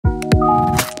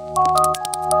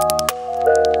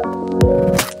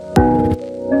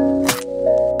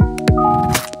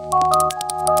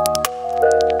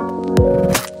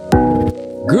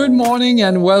morning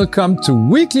and welcome to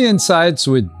Weekly Insights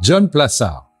with John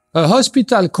Plassard. A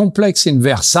hospital complex in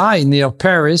Versalles near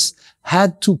Paris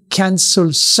had to cancel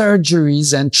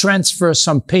surgeries and transfer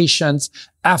some patients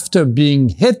after being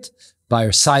hit by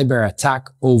a cyber attack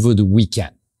over the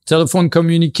weekend. Telephone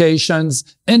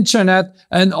communications, internet,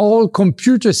 and all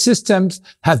computer systems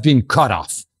have been cut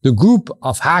off. The group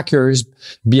of hackers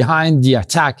behind the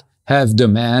attack have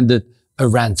demanded a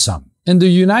ransom. In the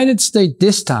United States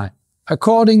this time,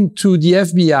 according to the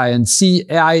FBI and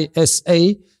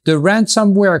CISA, the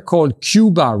ransomware called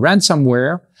Cuba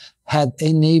ransomware had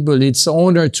enabled its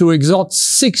owner to extort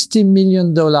 $60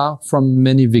 million from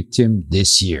many victims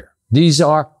this year. These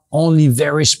are only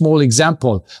very small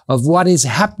examples of what is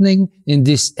happening in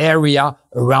this area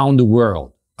around the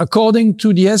world. According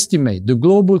to the estimate, the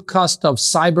global cost of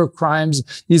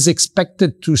cybercrimes is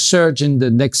expected to surge in the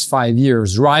next 5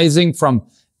 years, rising from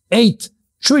 $8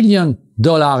 trillion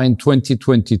in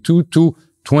 2022 to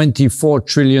 $24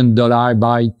 trillion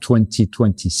by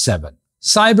 2027.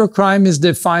 Cybercrime is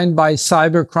defined by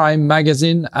Cybercrime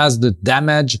magazine as the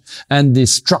damage and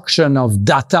destruction of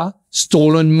data,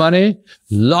 stolen money,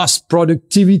 lost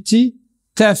productivity,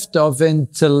 theft of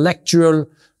intellectual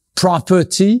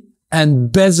property,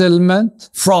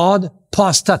 embezzlement, fraud,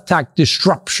 post-attack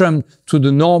disruption to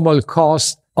the normal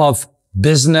course of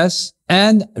business,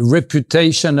 and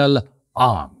reputational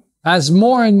harm. As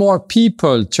more and more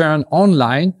people turn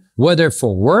online, whether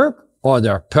for work or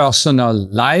their personal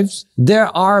lives, there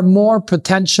are more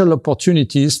potential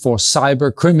opportunities for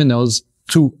cyber criminals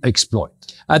to exploit.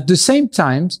 At the same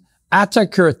time,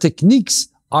 attacker techniques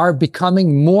are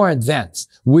becoming more advanced,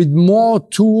 with more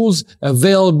tools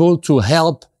available to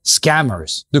help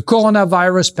scammers. The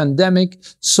coronavirus pandemic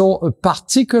saw a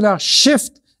particular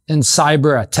shift in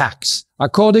cyber attacks.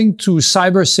 According to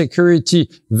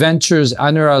Cybersecurity Ventures'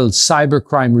 annual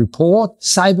cybercrime report,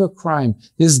 cybercrime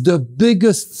is the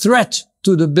biggest threat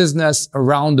to the business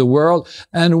around the world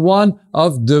and one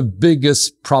of the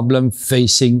biggest problems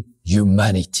facing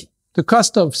humanity. The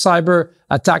cost of cyber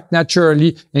attack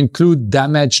naturally include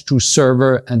damage to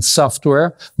server and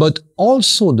software, but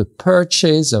also the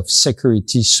purchase of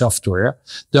security software,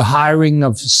 the hiring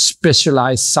of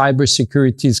specialized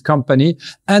cybersecurity company,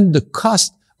 and the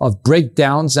cost of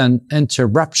breakdowns and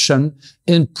interruption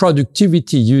in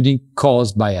productivity unit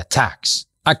caused by attacks.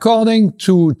 According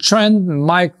to Trend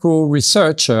Micro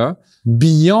researcher,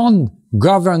 beyond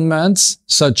governments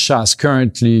such as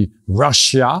currently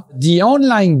Russia, the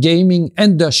online gaming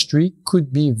industry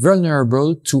could be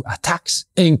vulnerable to attacks,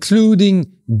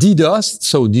 including DDoS,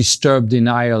 so disturbed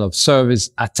denial of service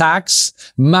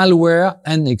attacks, malware,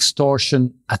 and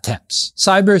extortion attempts.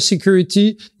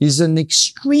 Cybersecurity is an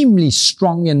extremely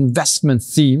strong investment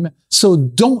theme, so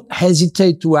don't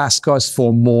hesitate to ask us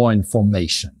for more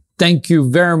information. Thank you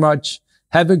very much.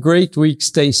 Have a great week,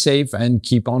 stay safe, and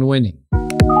keep on winning.